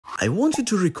I want you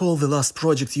to recall the last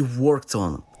project you've worked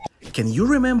on. Can you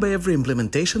remember every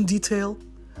implementation detail?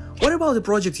 What about the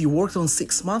project you worked on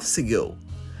 6 months ago?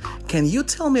 Can you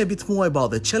tell me a bit more about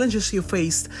the challenges you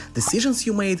faced, decisions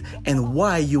you made, and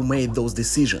why you made those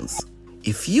decisions?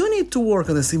 If you need to work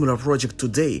on a similar project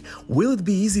today, will it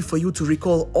be easy for you to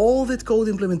recall all that code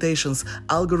implementations,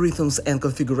 algorithms, and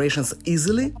configurations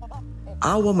easily?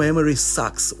 Our memory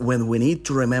sucks when we need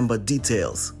to remember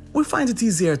details. We find it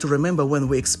easier to remember when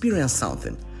we experience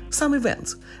something, some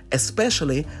event,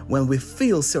 especially when we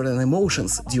feel certain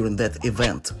emotions during that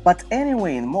event. But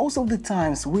anyway, most of the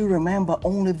times we remember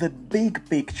only the big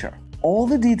picture. All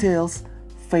the details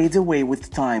fade away with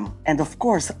time. And of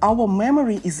course, our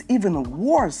memory is even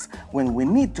worse when we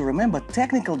need to remember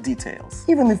technical details.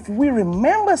 Even if we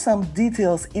remember some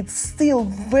details, it's still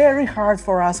very hard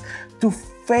for us to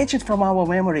fetch it from our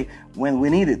memory when we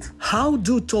need it. How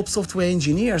do top software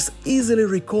engineers easily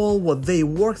recall what they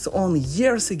worked on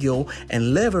years ago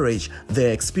and leverage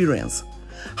their experience?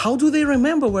 How do they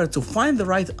remember where to find the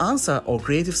right answer or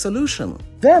creative solution?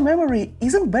 Their memory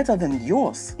isn't better than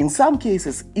yours, in some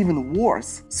cases even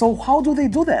worse. So how do they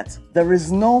do that? There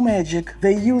is no magic.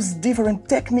 They use different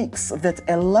techniques that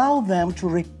allow them to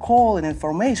recall an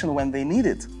information when they need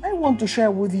it. I want to share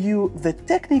with you the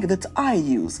technique that I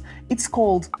use. It's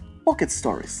called pocket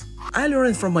stories. I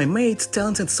learned from my mate,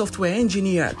 talented software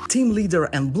engineer, team leader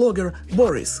and blogger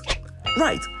Boris.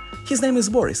 Right, his name is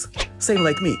Boris, same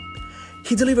like me.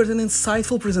 He delivered an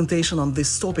insightful presentation on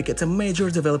this topic at a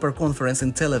major developer conference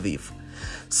in Tel Aviv.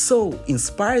 So,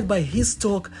 inspired by his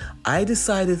talk, I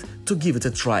decided to give it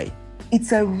a try.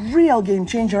 It's a real game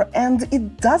changer and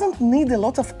it doesn't need a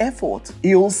lot of effort.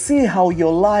 You'll see how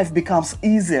your life becomes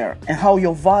easier and how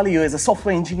your value as a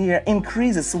software engineer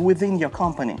increases within your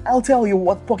company. I'll tell you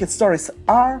what pocket stories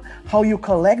are, how you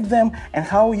collect them, and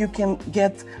how you can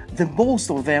get the most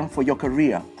of them for your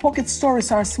career. Pocket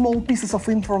stories are small pieces of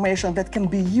information that can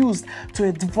be used to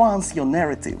advance your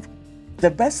narrative.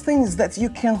 The best thing is that you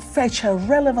can fetch a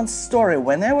relevant story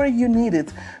whenever you need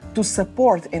it to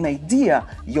support an idea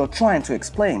you're trying to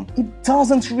explain. It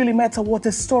doesn't really matter what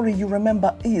a story you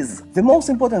remember is. The most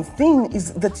important thing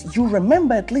is that you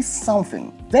remember at least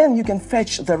something. Then you can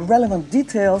fetch the relevant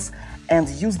details and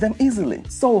use them easily.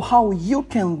 So how you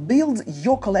can build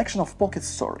your collection of pocket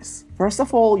stories? First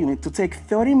of all, you need to take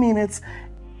 30 minutes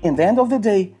in the end of the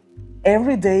day,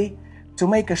 every day, to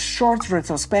make a short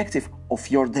retrospective of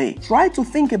your day. Try to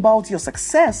think about your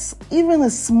success, even a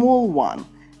small one,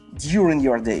 during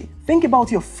your day. Think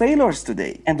about your failures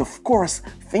today, and of course,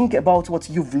 think about what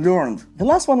you've learned. The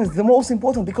last one is the most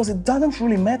important because it doesn't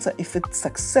really matter if it's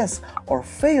success or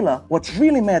failure. What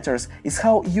really matters is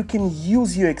how you can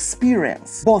use your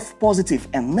experience, both positive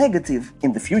and negative,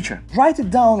 in the future. Write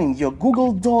it down in your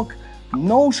Google Doc,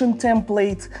 Notion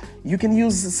template. You can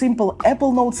use a simple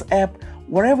Apple Notes app,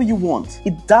 wherever you want.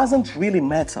 It doesn't really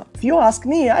matter. If you ask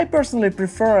me, I personally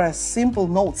prefer a simple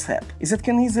notes app, as it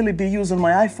can easily be used on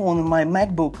my iPhone and my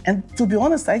MacBook, and to be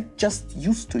honest, I just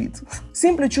used to it.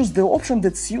 Simply choose the option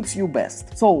that suits you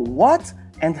best. So what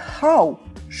and how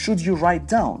should you write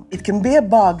down? It can be a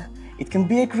bug, it can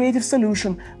be a creative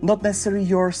solution, not necessarily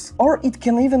yours, or it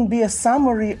can even be a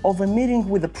summary of a meeting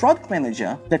with a product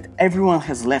manager that everyone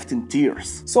has left in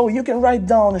tears. So you can write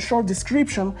down a short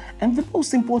description and the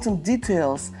most important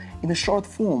details in a short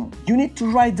form. You need to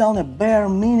write down a bare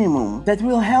minimum that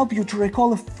will help you to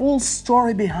recall a full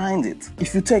story behind it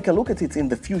if you take a look at it in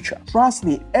the future. Trust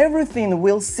me, everything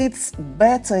will sit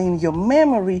better in your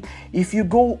memory if you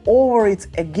go over it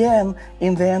again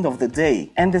in the end of the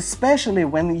day, and especially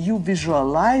when you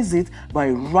visualize it by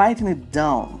writing it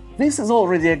down. This is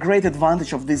already a great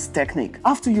advantage of this technique.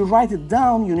 After you write it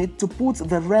down, you need to put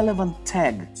the relevant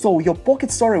tag, so your pocket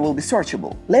story will be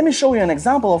searchable. Let me show you an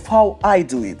example of how I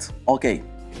do it. Okay,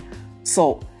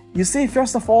 so you see,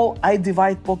 first of all, I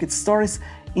divide pocket stories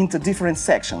into different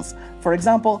sections. For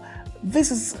example,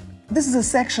 this is a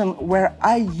section where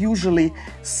I usually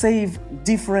save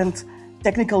different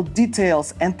technical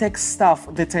details and tech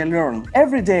stuff that I learn.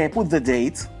 Every day I put the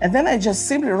date, and then I just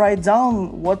simply write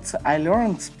down what I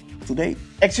learned today.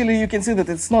 Actually, you can see that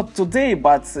it's not today,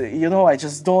 but I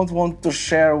just don't want to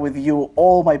share with you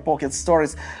all my pocket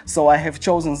stories, so I have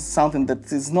chosen something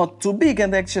that is not too big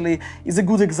and actually is a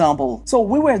good example. So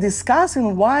we were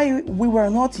discussing why we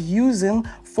were not using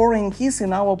foreign keys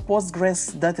in our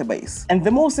Postgres database. And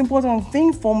the most important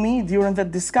thing for me during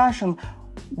that discussion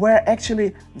were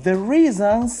actually the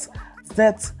reasons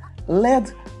that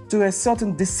led to a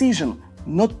certain decision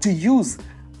not to use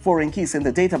foreign keys in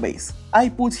the database. I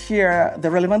put here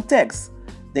the relevant tags,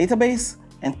 database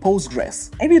and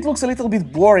Postgres. Maybe it looks a little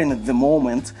bit boring at the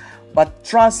moment, But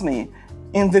trust me,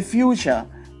 in the future,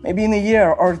 maybe in a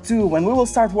year or two, when we will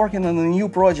start working on a new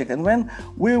project and when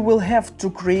we will have to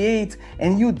create a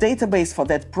new database for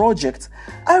that project,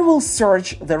 I will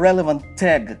search the relevant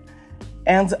tag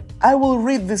and I will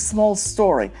read this small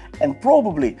story, and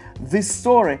probably this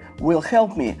story will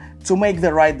help me to make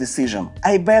the right decision.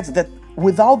 I bet that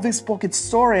without this pocket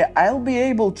story, I'll be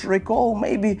able to recall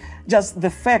maybe just the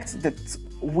fact that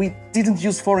we didn't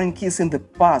use foreign keys in the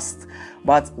past,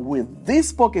 but with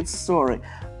this pocket story,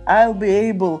 I'll be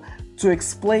able to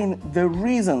explain the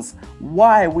reasons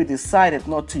why we decided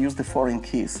not to use the foreign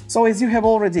keys. So as you have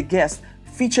already guessed,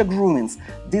 feature groomings,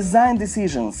 design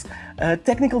decisions,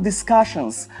 technical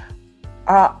discussions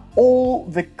are all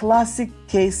the classic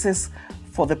cases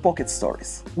for the pocket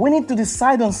stories. We need to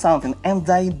decide on something, and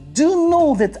I do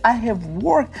know that I have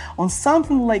worked on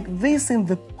something like this in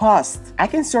the past. I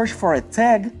can search for a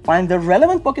tag, find the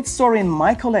relevant pocket story in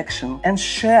my collection, and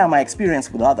share my experience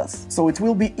with others. So it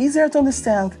will be easier to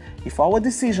understand if our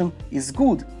decision is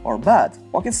good or bad.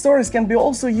 Pocket stories can be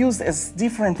also used as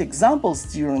different examples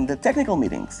during the technical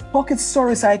meetings. Pocket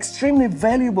stories are extremely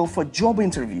valuable for job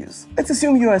interviews. Let's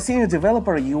assume you are a senior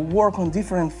developer, you work on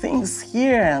different things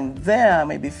here and there,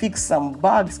 maybe fix some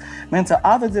bugs, mentor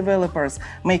other developers,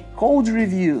 make code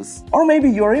reviews. Or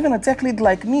maybe you're even a tech lead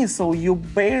like me, so you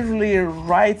barely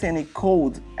write any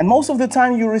code. And most of the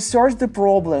time you research the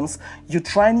problems, you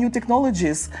try new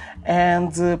technologies,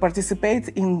 and participate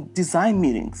in design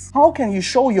meetings. How can you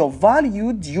show your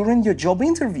value during your job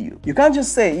interview? You can't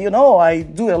just say, I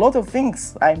do a lot of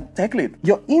things, I'm tech lead.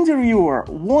 Your interviewer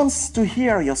wants to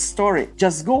hear your story.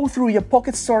 Just go through your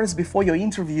pocket stories before your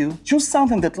interview. Choose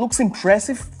something that looks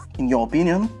impressive, in your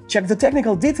opinion. Check the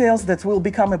technical details that will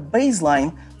become a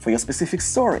baseline for your specific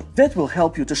story. That will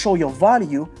help you to show your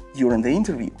value during the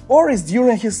interview. Boris,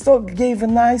 during his talk, gave a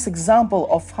nice example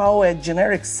of how a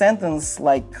generic sentence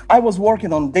like "I was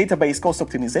working on database cost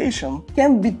optimization"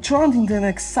 can be turned into an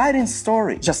exciting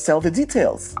story. Just tell the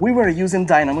details. We were using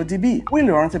DynamoDB. We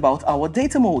learned about our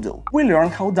data model. We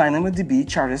learned how DynamoDB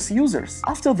charges users.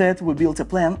 After that, we built a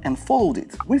plan and followed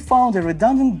it. We found a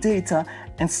redundant data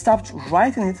and stopped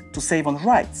writing it to save on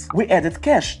writes. We added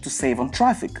cache to save on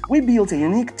traffic. We built a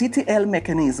unique TTL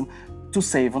mechanism to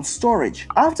save on storage.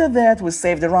 After that, we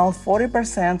saved around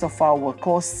 40% of our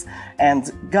costs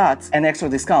and got an extra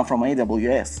discount from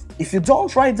AWS. If you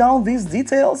don't write down these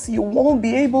details, you won't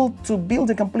be able to build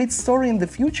a complete story in the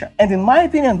future. And in my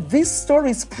opinion, this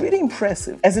story is pretty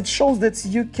impressive, as it shows that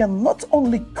you can not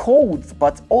only code,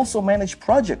 but also manage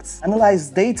projects, analyze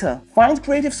data, find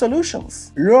creative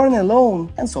solutions, learn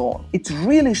alone, and so on. It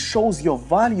really shows your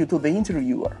value to the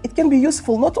interviewer. It can be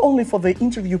useful not only for the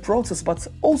interview process, but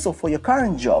also for your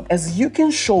current job, as you can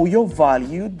show your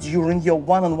value during your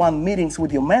one-on-one meetings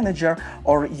with your manager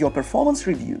or your performance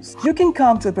reviews. You can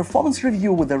come to a performance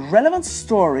review with a relevant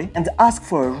story and ask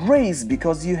for a raise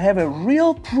because you have a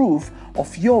real proof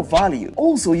of your value.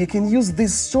 Also, you can use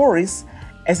these stories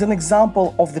as an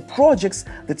example of the projects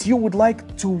that you would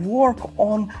like to work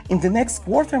on in the next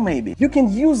quarter maybe. You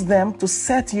can use them to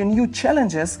set your new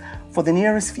challenges for the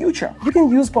nearest future. You can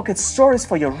use pocket stories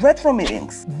for your retro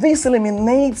meetings. This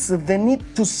eliminates the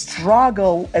need to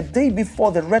struggle a day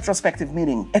before the retrospective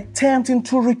meeting, attempting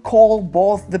to recall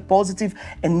both the positive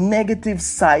and negative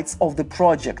sides of the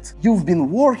project you've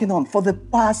been working on for the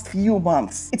past few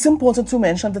months. It's important to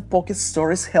mention that pocket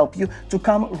stories help you to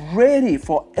come ready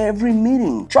for every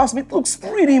meeting. Trust me, it looks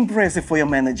pretty impressive for your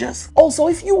managers. Also,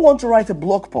 if you want to write a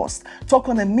blog post, talk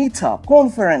on a meetup,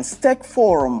 conference, tech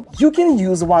forum, you can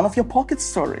use one of your pocket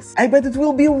stories. I bet it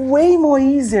will be way more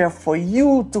easier for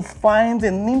you to find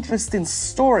an interesting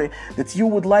story that you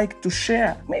would like to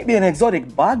share. Maybe an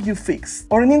exotic bug you fixed,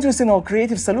 or an interesting or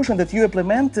creative solution that you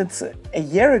implemented a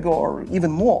year ago or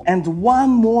even more. And one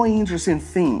more interesting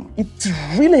thing, it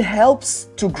really helps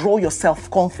to grow your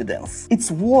self-confidence.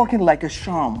 It's working like a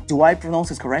charm. Do I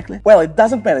pronounce it correctly? Well, it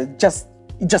doesn't matter, it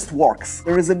just works.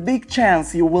 There is a big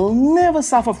chance you will never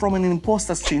suffer from an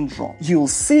imposter syndrome. You'll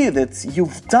see that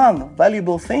you've done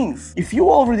valuable things. If you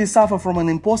already suffer from an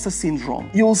imposter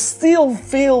syndrome, you'll still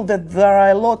feel that there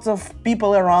are a lot of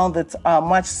people around that are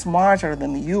much smarter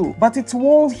than you. But it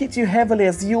won't hit you heavily,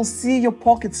 as you'll see your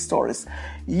pocket stories.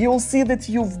 You'll see that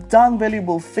you've done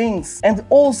valuable things, and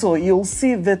also you'll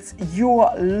see that you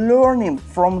are learning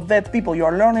from that people. You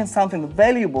are learning something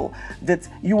valuable that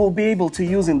you will be able to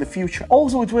use in the future.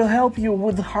 Also, it will help you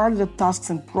with harder tasks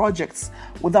and projects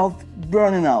without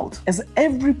burning out, as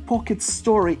every pocket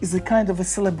story is a kind of a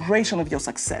celebration of your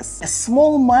success, a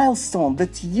small milestone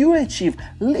that you achieve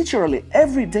literally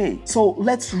every day. So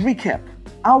let's recap.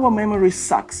 our memory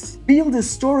sucks. Build a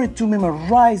story to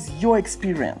memorize your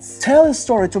experience. Tell a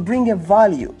story to bring a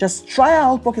value. Just try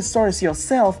out Pocket Stories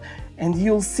yourself and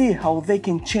you'll see how they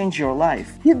can change your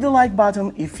life. Hit the like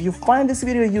button if you find this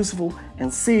video useful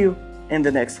and see you in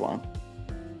the next one.